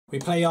We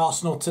play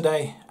Arsenal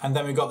today, and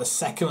then we've got the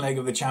second leg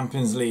of the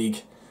Champions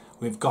League.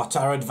 We've got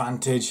our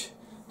advantage.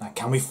 Now,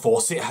 can we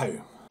force it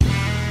home?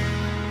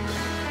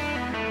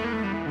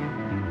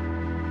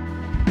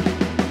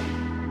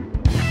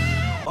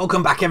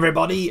 Welcome back,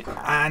 everybody,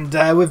 and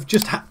we've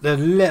just had a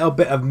little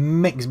bit of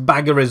mixed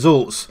bag of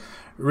results,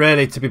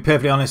 really, to be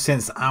perfectly honest,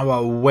 since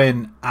our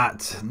win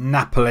at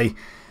Napoli.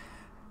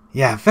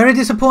 Yeah, very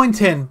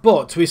disappointing,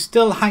 but we're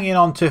still hanging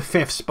on to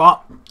 5th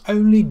spot.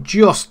 Only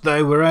just,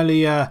 though. We're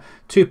only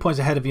 2 points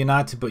ahead of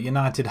United, but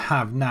United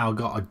have now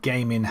got a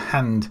game in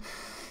hand.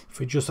 If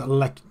we just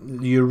let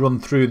you run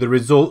through the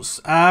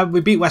results. We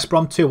beat West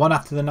Brom 2-1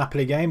 after the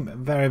Napoli game.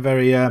 Very,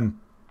 very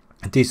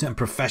decent and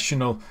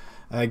professional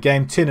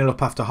game. 2-0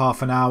 up after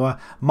half an hour.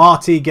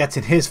 Marty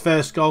getting his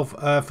first goal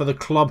for the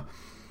club.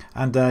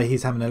 And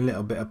he's having a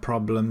little bit of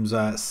problems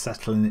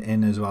settling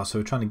in as well. So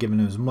we're trying to give him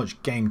as much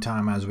game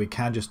time as we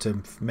can just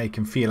to make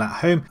him feel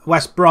at home.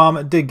 West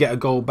Brom did get a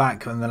goal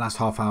back in the last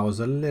half hour. It was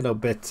a little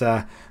bit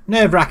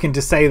nerve-wracking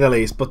to say the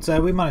least. But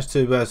we managed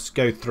to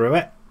go through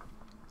it.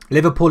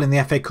 Liverpool in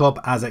the FA Cup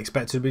as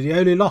expected. We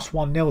only lost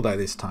 1-0 though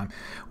this time.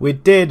 We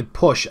did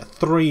push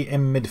 3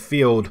 in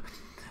midfield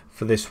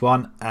for this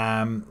one.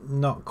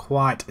 Not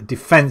quite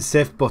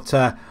defensive, but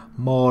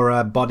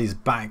more bodies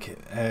back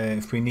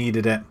if we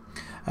needed it.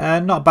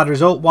 Not a bad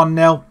result,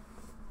 1-0.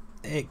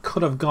 It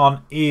could have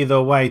gone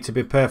either way, to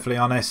be perfectly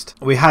honest.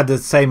 We had the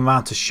same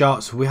amount of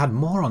shots. We had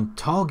more on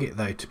target,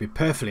 though, to be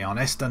perfectly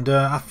honest. And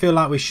I feel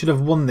like we should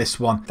have won this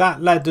one.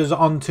 That led us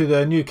on to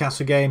the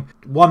Newcastle game,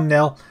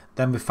 1-0.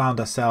 Then we found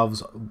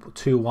ourselves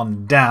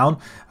 2-1 down,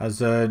 as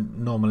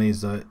normally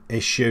is the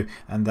issue.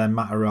 And then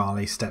Matt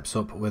O'Reilly steps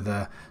up with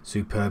a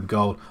superb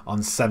goal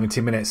on 70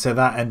 minutes. So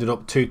that ended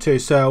up 2-2.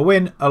 So a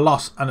win, a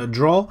loss and a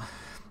draw.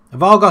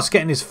 Vargas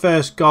getting his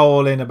first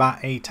goal in about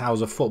 8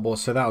 hours of football,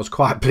 so that was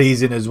quite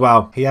pleasing as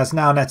well. He has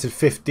now netted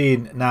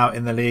 15 now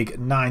in the league,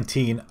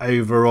 19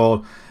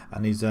 overall,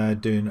 and he's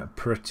doing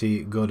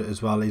pretty good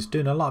as well. He's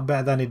doing a lot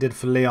better than he did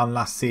for Lyon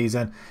last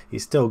season.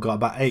 He's still got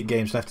about 8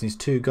 games left, and he's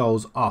 2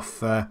 goals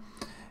off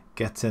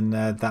getting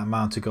that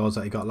amount of goals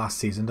that he got last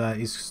season.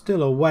 He's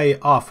still a way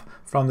off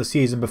from the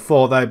season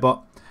before though,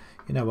 but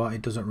you know what,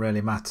 it doesn't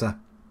really matter.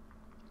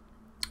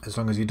 As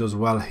long as he does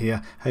well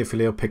here,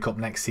 hopefully he'll pick up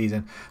next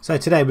season. So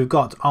today we've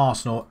got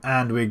Arsenal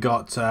and we've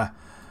got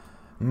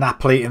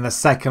Napoli in the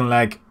second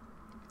leg.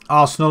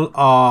 Arsenal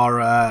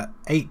are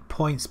 8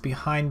 points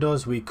behind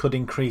us. We could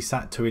increase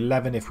that to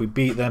 11 if we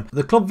beat them.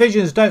 The club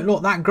visions don't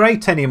look that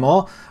great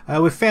anymore.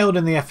 We failed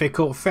in the FA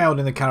Cup, failed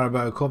in the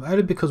Carabao Cup,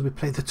 only because we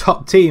played the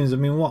top teams. I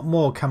mean, what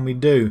more can we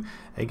do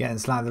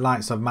against like the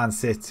likes of Man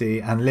City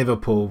and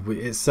Liverpool?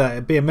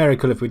 It'd be a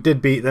miracle if we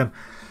did beat them.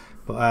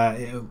 But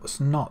it's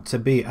not to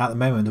be at the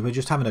moment. We're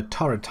just having a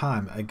torrid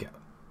time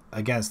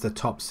against the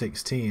top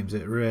 6 teams. We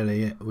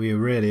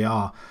really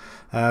are.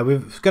 We're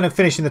going to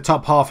finish in the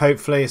top half,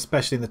 hopefully,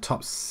 especially in the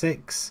top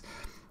 6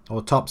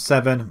 or top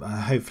 7.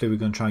 Hopefully, we're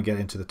going to try and get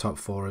into the top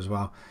 4 as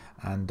well.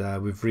 And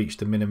we've reached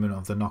the minimum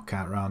of the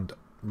knockout round,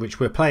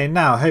 which we're playing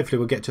now. Hopefully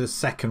we'll get to the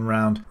second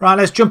round. Right,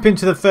 let's jump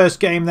into the first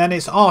game then.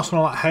 It's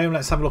Arsenal at home.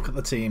 Let's have a look at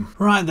the team.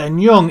 Right then,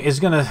 Young is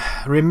going to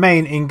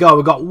remain in goal.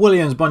 We've got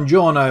Williams,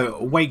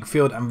 Buongiorno,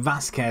 Wakefield and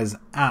Vasquez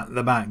at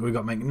the back. We've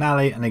got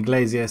McNally and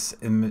Iglesias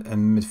in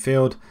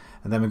midfield.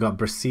 And then we've got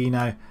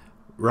Brasino,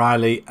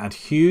 Riley and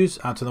Hughes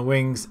out on the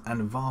wings,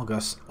 and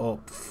Vargas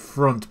up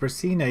front.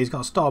 Brasino, he's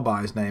got a star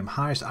by his name.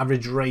 Highest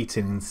average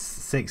rating in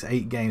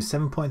 6-8 games,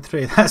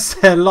 7.3.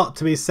 That's a lot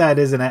to be said,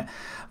 isn't it?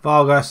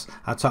 Vargas,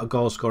 our top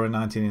goal scorer,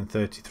 19 in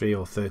 33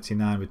 or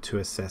 39 with 2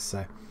 assists.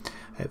 So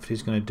hopefully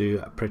he's going to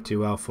do pretty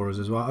well for us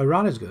as well.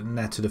 O'Reilly's got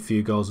netted a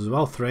few goals as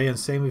well, 3, and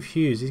same with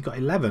Hughes. He's got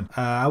 11.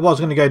 I was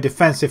going to go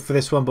defensive for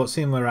this one, but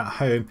seeing we're at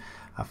home,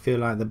 I feel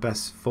like the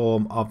best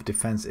form of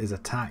defence is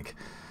attack.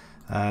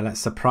 Let's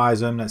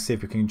surprise them. Let's see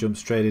if we can jump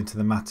straight into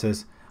the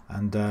matters,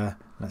 and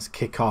let's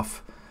kick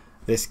off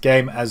this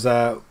game, as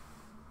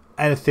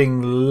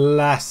anything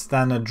less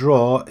than a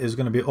draw is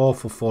going to be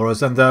awful for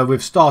us. And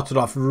we've started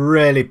off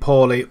really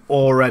poorly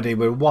already.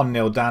 We're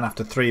 1-0 down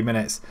after 3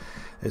 minutes.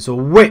 It's a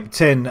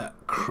whipped in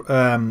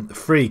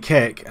free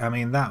kick. I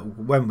mean, that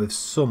went with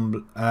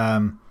some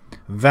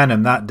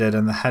venom, that did,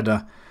 and the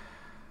header.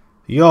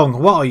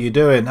 Young, what are you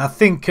doing? I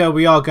think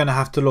we are going to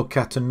have to look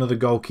at another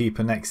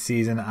goalkeeper next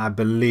season. I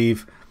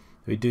believe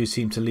we do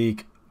seem to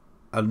leak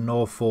an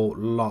awful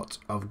lot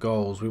of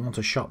goals. We want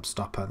a shot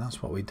stopper.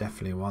 That's what we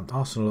definitely want.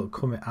 Arsenal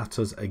coming at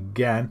us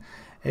again.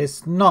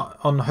 It's not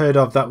unheard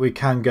of that we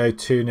can go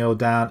 2-0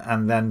 down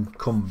and then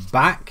come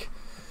back.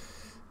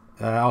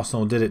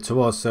 Arsenal did it to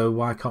us, so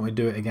why can't we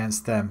do it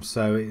against them?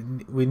 So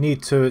we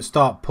need to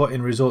start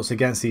putting results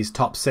against these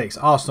top 6.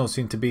 Arsenal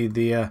seem to be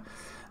the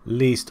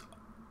least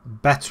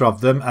better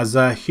of them, as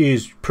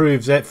Hughes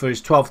proves it for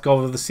his 12th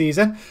goal of the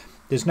season.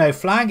 There's no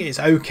flag, it's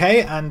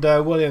okay, and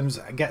Williams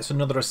gets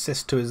another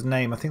assist to his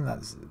name. I think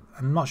that's,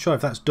 I'm not sure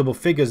if that's double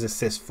figures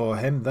assist for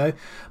him though,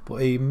 but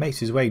he makes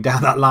his way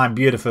down that line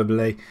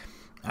beautifully,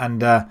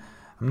 and I'm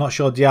not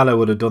sure Diallo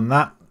would have done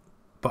that.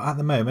 But at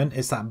the moment,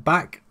 it's that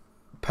back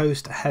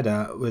post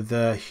header with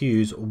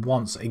Hughes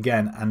once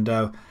again, and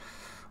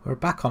we're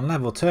back on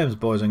level terms,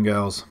 boys and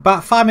girls.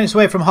 About 5 minutes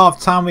away from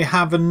half time, we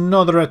have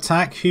another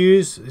attack.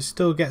 Hughes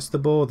still gets the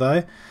ball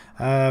though.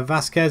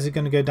 Vasquez is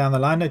going to go down the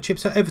line. No,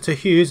 chips it over to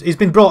Hughes. He's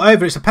been brought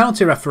over. It's a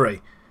penalty,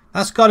 referee.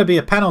 That's got to be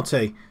a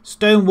penalty.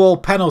 Stonewall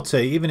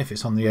penalty. Even if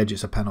it's on the edge,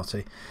 it's a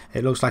penalty.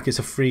 It looks like it's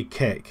a free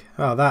kick.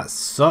 Oh, that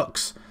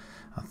sucks.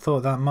 I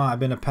thought that might have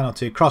been a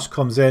penalty. Cross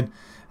comes in,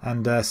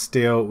 and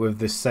Steele with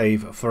the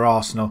save for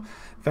Arsenal.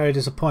 Very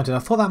disappointed. I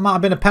thought that might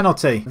have been a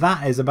penalty.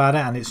 That is about it,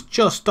 and it's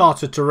just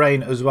started to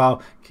rain as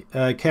well.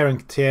 Kieran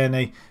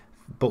Tierney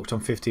booked on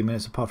 15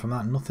 minutes. Apart from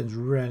that, nothing's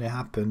really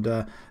happened.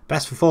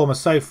 Best performer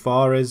so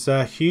far is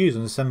Hughes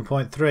on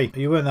 7.3.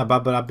 You weren't that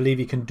bad, but I believe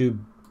you can do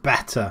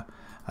better.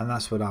 And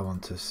that's what I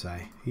want to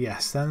say.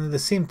 Yes, then they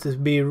seem to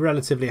be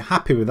relatively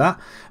happy with that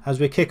as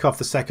we kick off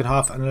the second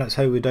half, and let's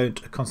hope we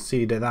don't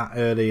concede that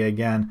early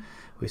again.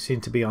 We seem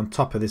to be on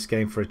top of this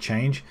game for a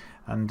change,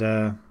 and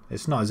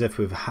it's not as if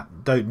we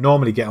don't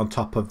normally get on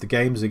top of the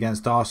games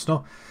against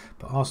Arsenal,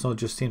 but Arsenal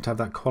just seem to have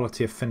that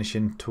quality of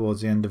finishing towards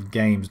the end of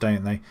games,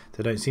 don't they?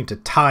 They don't seem to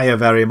tire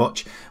very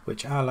much,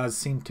 which our lads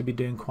seem to be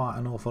doing quite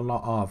an awful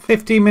lot of.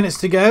 15 minutes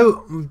to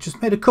go. We've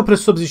just made a couple of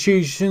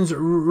substitutions.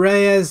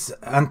 Reyes,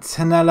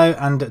 Antonello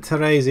and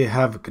Teresi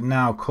have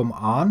now come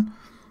on.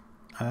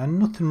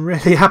 Nothing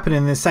really happening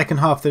in the second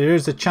half. There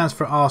is a chance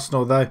for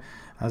Arsenal though,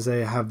 as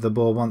they have the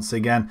ball once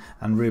again,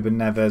 and Ruben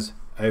Neves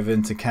over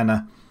into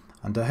Kenner.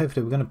 And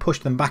hopefully we're going to push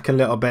them back a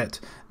little bit.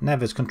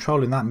 Neves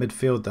controlling that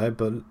midfield though,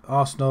 but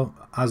Arsenal,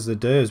 as they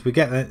do, as we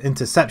get an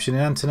interception,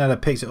 and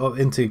Antonella picks it up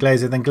into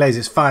Glazer, then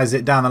Glazer fires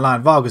it down the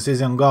line. Vargas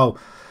is on goal,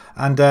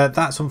 and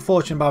that's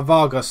unfortunate by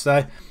Vargas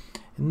though.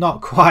 Not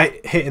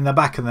quite hitting the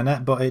back of the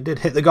net, but it did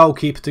hit the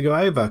goalkeeper to go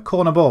over.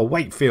 Corner ball,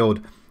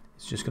 Wakefield.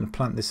 He's just going to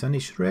plant this in. He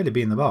should really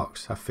be in the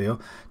box, I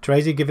feel.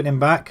 Teresi giving him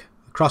back.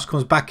 Cross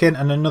comes back in,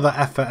 and another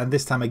effort, and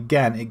this time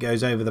again it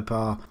goes over the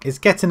bar. It's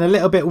getting a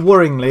little bit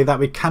worryingly that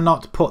we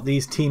cannot put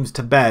these teams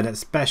to bed,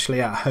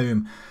 especially at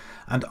home.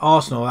 And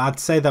Arsenal,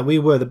 I'd say that we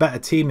were the better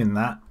team in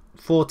that.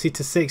 40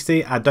 to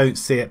 60, I don't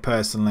see it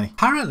personally.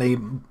 Apparently,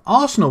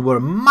 Arsenal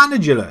were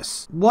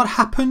managerless. What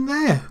happened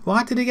there?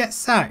 Why did he get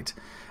sacked?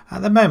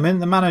 At the moment,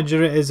 the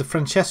manager is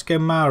Francesco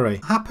Mauri.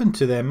 What happened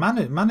to their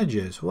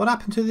managers? What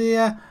happened to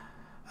the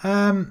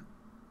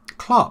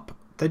Klopp?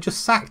 They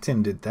just sacked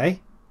him, did they?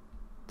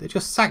 They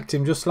just sacked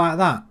him just like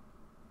that.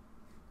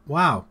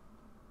 Wow.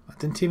 I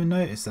didn't even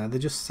notice that. They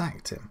just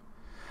sacked him.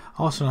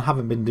 Arsenal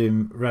haven't been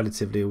doing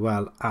relatively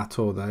well at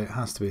all though, it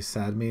has to be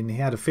said. I mean, he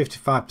had a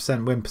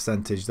 55% win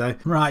percentage though.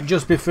 Right,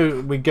 just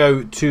before we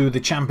go to the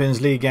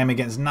Champions League game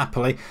against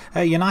Napoli,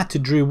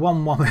 United drew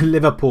 1-1 with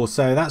Liverpool,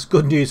 so that's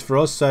good news for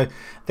us. So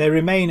they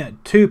remain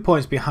 2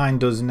 points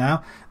behind us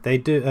now. They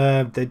do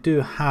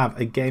have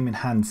a game in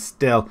hand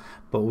still,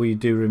 but we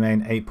do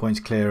remain 8 points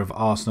clear of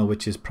Arsenal,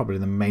 which is probably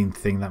the main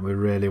thing that we're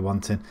really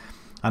wanting.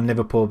 And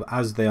Liverpool,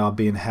 as they are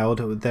being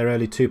held, they're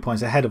only 2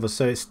 points ahead of us,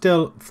 so it's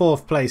still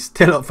fourth place,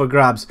 still up for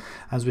grabs,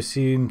 as we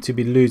seem to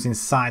be losing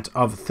sight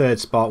of third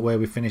spot where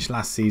we finished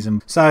last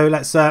season. So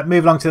let's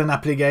move along to the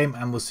Napoli game,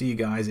 and we'll see you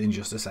guys in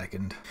just a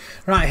second.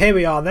 Right, here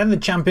we are then, the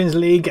Champions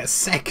League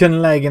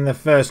second leg in the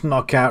first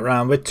knockout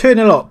round. We're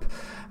 2-0 up.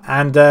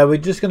 And we're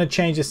just going to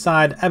change the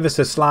side ever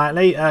so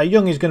slightly.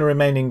 Young is going to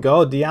remain in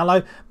goal.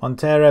 Diallo,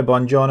 Montero,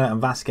 Bongiorno and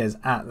Vasquez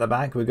at the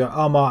back. We've got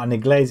Omar and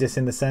Iglesias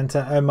in the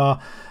centre.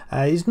 Omar,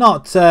 he's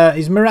not,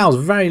 his morale's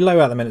very low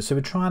at the minute, so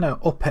we're trying to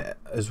up it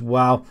as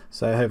well.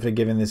 So hopefully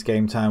giving this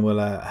game time will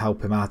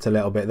help him out a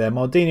little bit there.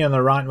 Maldini on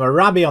the right,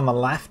 Marabi on the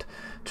left.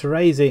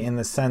 Teresi in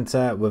the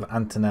centre with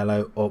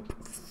Antonello up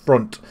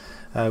front.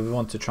 We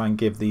want to try and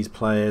give these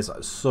players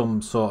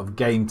some sort of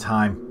game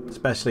time,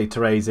 especially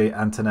Teresi,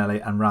 Antonelli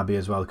and Rabi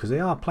as well, because they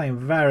are playing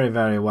very,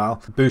 very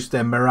well. Boost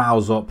their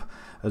morales up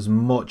as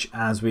much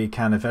as we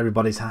can. If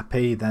everybody's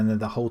happy, then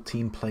the whole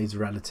team plays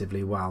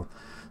relatively well.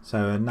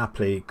 So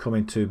Napoli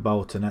coming to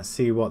Bolton. Let's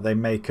see what they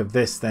make of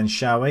this then,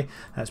 shall we?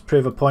 Let's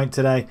prove a point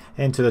today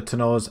into the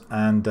tunnels,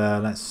 and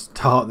let's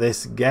start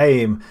this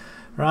game.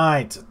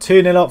 Right,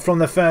 2-0 up from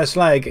the first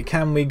leg.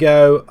 Can we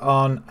go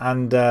on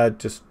and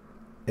just...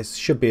 It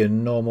should be a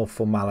normal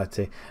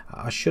formality.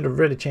 I should have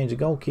really changed the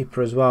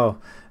goalkeeper as well.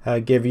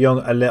 Give Young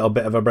a little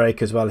bit of a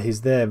break as well.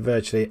 He's there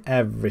virtually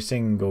every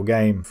single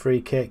game. Free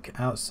kick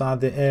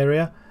outside the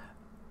area.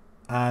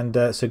 And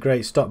it's a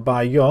great stop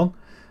by Young.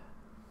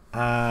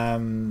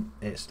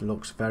 It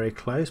looks very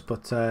close,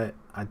 but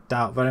I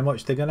doubt very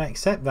much they're going to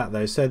accept that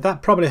though. So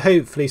that probably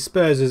hopefully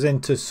spurs us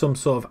into some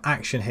sort of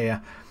action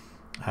here.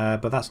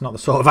 But that's not the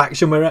sort of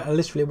action we're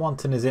literally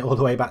wanting, is it? All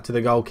the way back to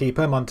the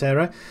goalkeeper.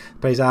 Montero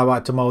plays out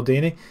wide to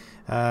Maldini.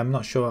 I'm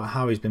not sure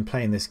how he's been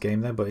playing this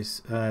game though, but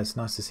it's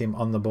nice to see him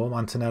on the ball.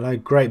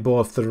 Antonello, great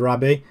ball for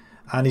Rabi,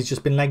 and he's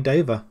just been legged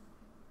over.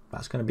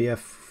 That's going to be a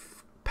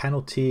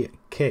penalty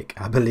kick,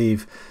 I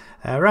believe.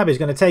 Rabi's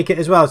going to take it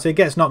as well, so he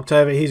gets knocked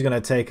over. He's going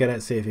to take it.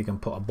 Let's see if he can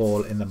put a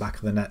ball in the back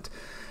of the net.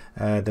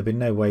 There'll be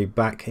no way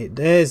back. It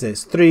is.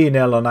 It's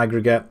 3-0 on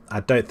aggregate. I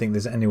don't think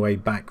there's any way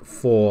back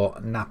for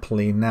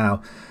Napoli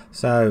now.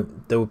 So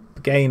they'll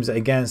games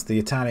against the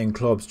Italian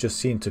clubs just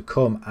seem to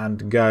come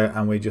and go,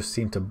 and we just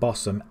seem to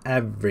boss them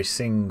every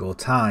single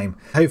time.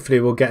 Hopefully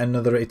we'll get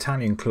another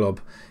Italian club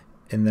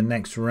in the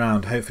next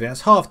round. Hopefully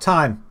that's half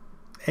time.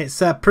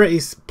 It's pretty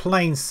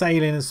plain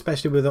sailing,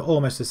 especially with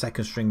almost a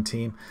second string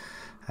team.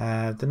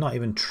 They're not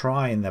even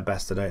trying their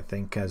best, I don't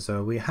think, as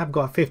we have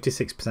got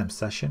 56%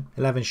 possession,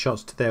 11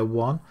 shots to their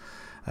 1.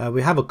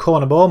 We have a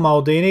corner ball.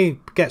 Maldini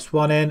gets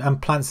one in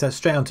and plants it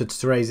straight onto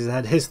Terezi's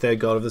head, his 3rd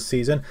goal of the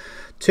season.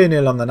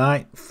 2-0 on the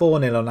night,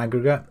 4-0 on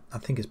aggregate. I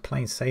think it's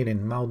plain sailing.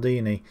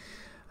 Maldini,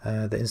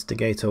 the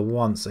instigator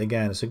once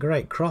again. It's a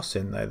great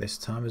crossing though this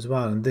time as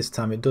well, and this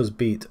time it does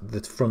beat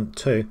the front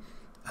 2,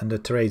 and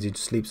Terezi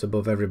just leaps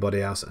above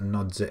everybody else and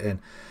nods it in.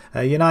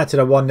 United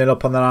are 1-0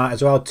 up on the night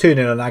as well,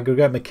 2-0 on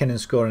aggregate. McKinnon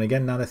scoring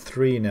again, now they're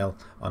 3-0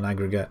 on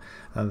aggregate,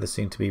 and they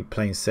seem to be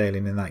plain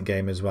sailing in that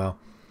game as well.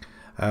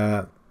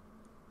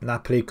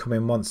 Napoli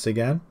coming once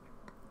again,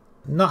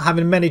 not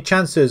having many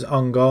chances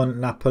on goal.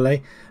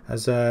 Napoli,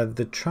 as they're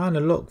trying to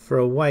look for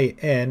a way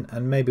in,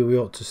 and maybe we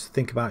ought to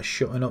think about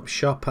shutting up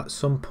shop at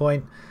some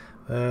point.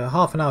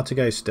 Half an hour to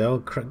go still.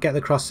 Get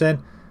the cross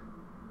in.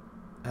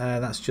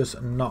 That's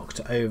just knocked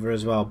over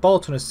as well.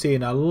 Bolton has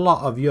seen a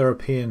lot of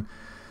European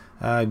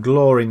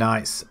glory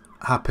nights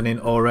happening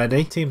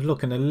already. Team's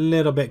looking a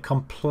little bit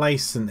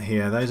complacent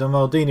here. There's a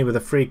Maldini with a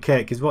free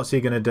kick. What's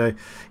he going to do?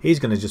 He's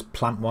going to just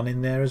plant one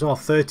in there as well.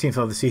 13th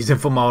of the season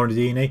for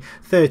Maldini.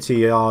 30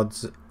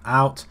 yards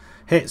out.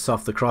 Hits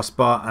off the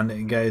crossbar and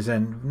it goes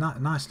in.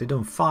 Nicely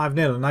done.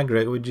 5-0 on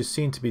aggregate. We just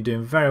seem to be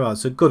doing very well.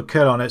 It's a good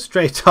curl on it.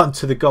 Straight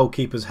onto the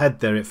goalkeeper's head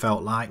there, it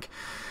felt like.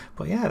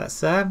 But yeah,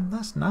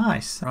 that's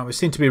nice. Right, we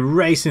seem to be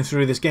racing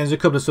through this game. There's a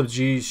couple of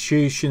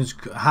substitutions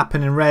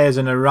happening. Reyes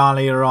and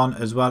O'Reilly are on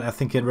as well. I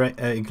think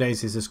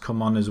Iglesias has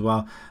come on as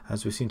well,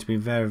 as we seem to be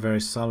very,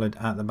 very solid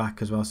at the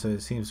back as well. So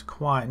it seems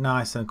quite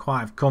nice and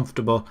quite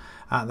comfortable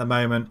at the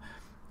moment.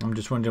 I'm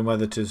just wondering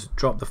whether to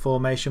drop the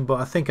formation, but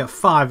I think at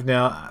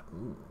 5-0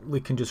 we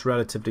can just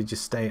relatively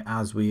just stay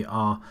as we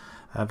are.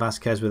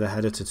 Vasquez with a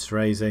header to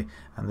Terezi,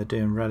 and they're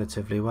doing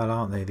relatively well,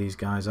 aren't they? These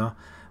guys are.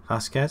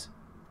 Vasquez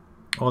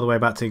all the way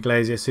back to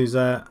Iglesias, who's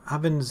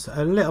having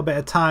a little bit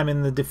of time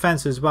in the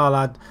defence as well.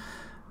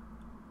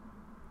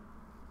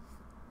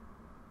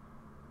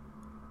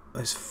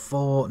 It's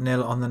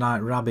 4-0 on the night.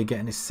 Rabi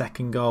getting his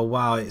 2nd goal.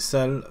 Wow, it's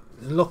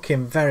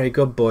looking very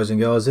good, boys and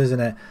girls, isn't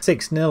it?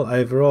 6-0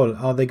 overall.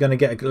 Are they going to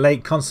get a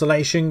late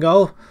consolation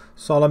goal?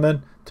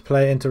 Solomon to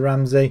play it into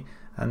Ramsey.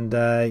 And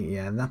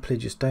yeah, Napoli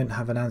just don't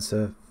have an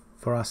answer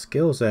for our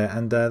skills there,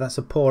 and that's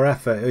a poor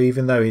effort,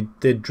 even though he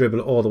did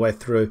dribble all the way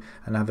through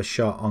and have a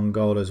shot on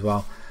goal as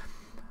well.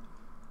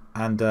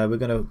 And we're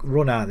going to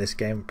run out this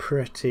game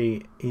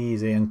pretty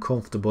easy and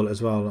comfortable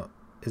as well.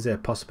 Is there a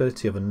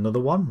possibility of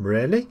another one,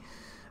 really?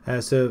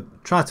 So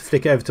try to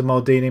flick it over to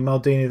Maldini.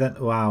 Maldini then,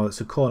 wow,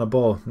 it's a corner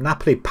ball.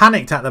 Napoli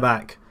panicked at the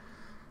back.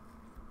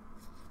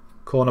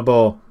 Corner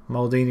ball,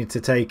 Maldini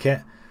to take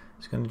it.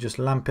 He's going to just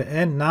lamp it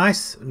in.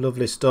 Nice,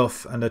 lovely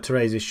stuff. And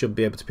Terezi should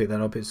be able to pick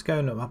that up. It's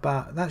going up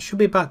about, that should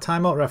be about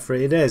time up,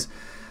 referee. It is.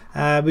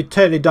 We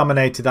totally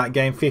dominated that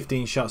game.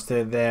 15 shots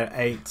to their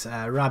 8.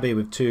 Rabi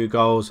with 2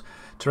 goals.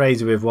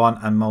 Terezi with 1,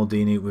 and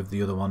Maldini with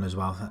the other one as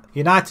well.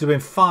 United win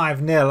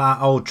 5-0 at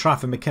Old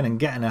Trafford. McKinnon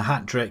getting a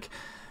hat-trick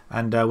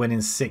and winning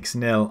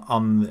 6-0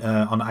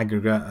 on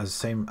aggregate, as the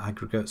same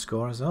aggregate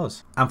score as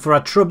us. And for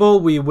our trouble,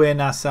 we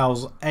win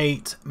ourselves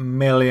 £8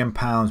 million.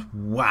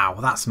 Wow,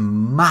 that's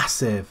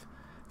massive.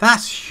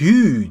 That's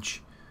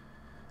huge.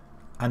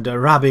 And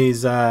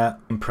Rabi's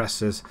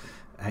impresses.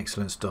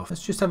 Excellent stuff.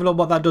 Let's just have a look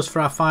what that does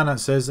for our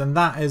finances, and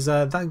that is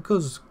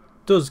that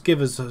does give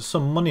us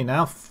some money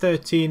now.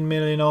 13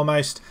 million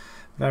almost.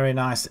 Very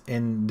nice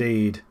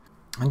indeed.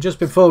 And just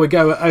before we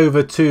go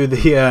over to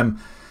the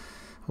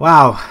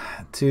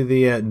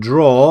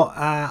draw,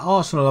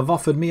 Arsenal have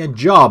offered me a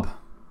job.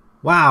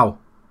 Wow,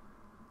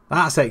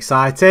 that's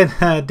exciting.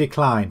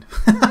 Decline.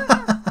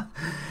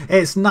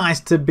 It's nice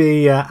to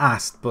be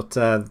asked, but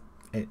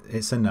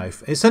it's a no.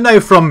 It's a no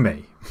from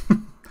me.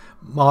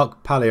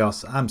 Mark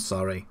Palios, I'm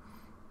sorry.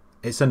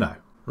 It's a no.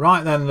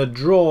 Right then, the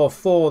draw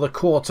for the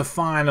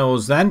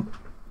quarterfinals then.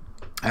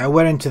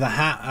 We're into the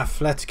hat.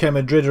 Atletico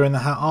Madrid are in the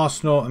hat.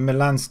 Arsenal and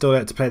Milan still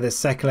yet to play their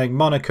second leg.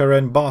 Monaco are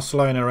in,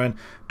 Barcelona are in,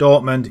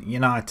 Dortmund,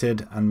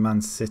 United and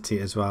Man City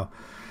as well.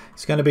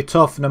 It's going to be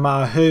tough no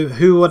matter who.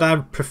 Who would I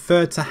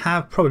prefer to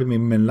have? Probably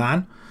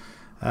Milan.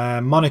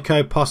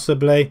 Monaco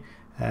possibly.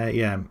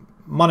 Yeah,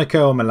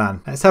 Monaco or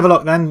Milan. Let's have a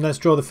look then. Let's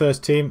draw the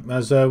first team,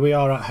 as we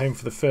are at home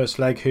for the first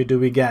leg. Who do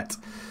we get?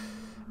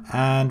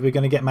 And we're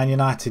going to get Man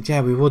United.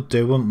 Yeah, we would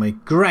do, wouldn't we?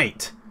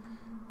 Great.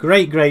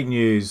 Great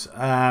news.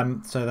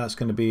 So that's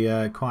going to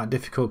be quite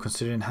difficult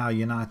considering how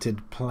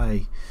United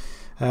play.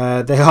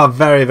 They are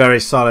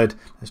very solid.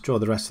 Let's draw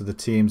the rest of the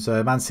teams.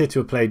 Man City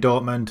will play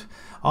Dortmund.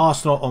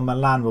 Arsenal or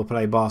Milan will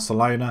play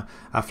Barcelona.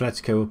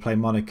 Atletico will play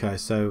Monaco.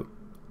 So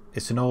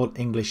it's an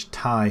all-English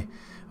tie.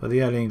 Well,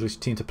 the only English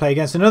team to play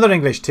against another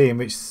English team,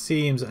 which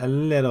seems a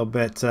little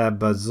bit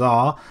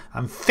bizarre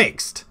and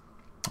fixed.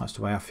 That's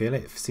the way I feel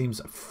it. It seems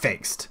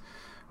fixed.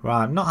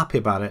 Right, I'm not happy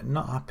about it.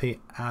 Not happy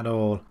at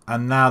all.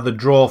 And now the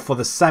draw for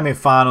the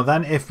semi-final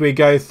then. If we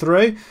go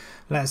through,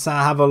 let's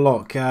have a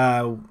look.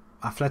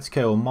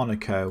 Atletico or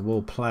Monaco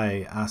will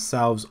play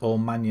ourselves or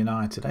Man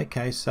United.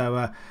 Okay,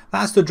 so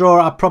that's the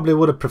draw I probably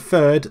would have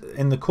preferred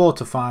in the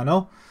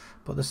quarter-final.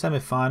 But the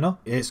semi-final,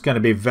 it's going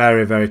to be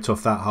very, very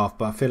tough that half.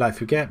 But I feel like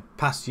if we get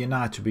past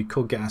United, we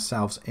could get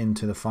ourselves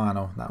into the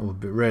final. That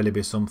would really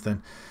be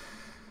something.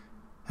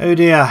 Oh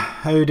dear,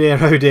 oh dear,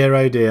 oh dear,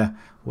 oh dear.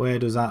 Where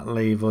does that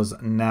leave us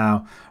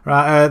now?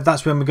 Right,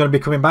 that's when we're going to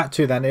be coming back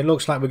to then. It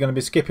looks like we're going to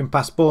be skipping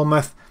past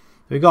Bournemouth.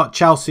 We've got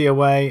Chelsea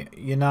away,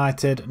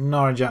 United,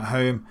 Norwich at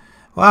home.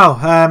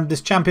 Wow,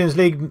 this Champions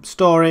League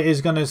story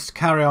is going to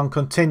carry on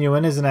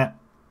continuing, isn't it?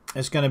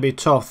 It's going to be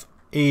tough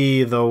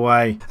either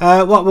way.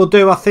 What we'll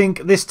do, I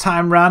think, this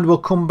time round, we'll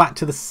come back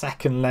to the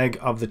second leg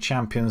of the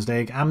Champions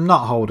League. I'm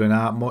not holding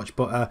out much,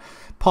 but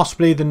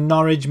possibly the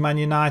Norwich Man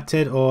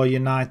United or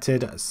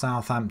United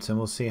Southampton.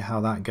 We'll see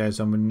how that goes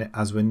on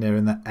as we're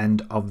nearing the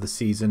end of the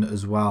season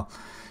as well.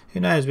 Who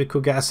knows, we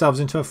could get ourselves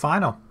into a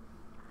final.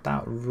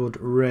 That would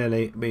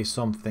really be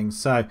something.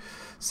 So,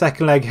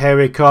 second leg, here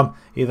we come.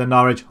 Either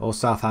Norwich or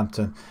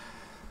Southampton.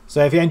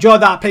 So if you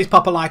enjoyed that, please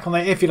pop a like on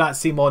it. If you'd like to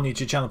see more on the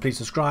YouTube channel, please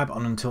subscribe.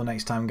 And until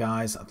next time,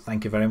 guys,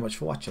 thank you very much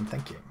for watching.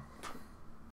 Thank you.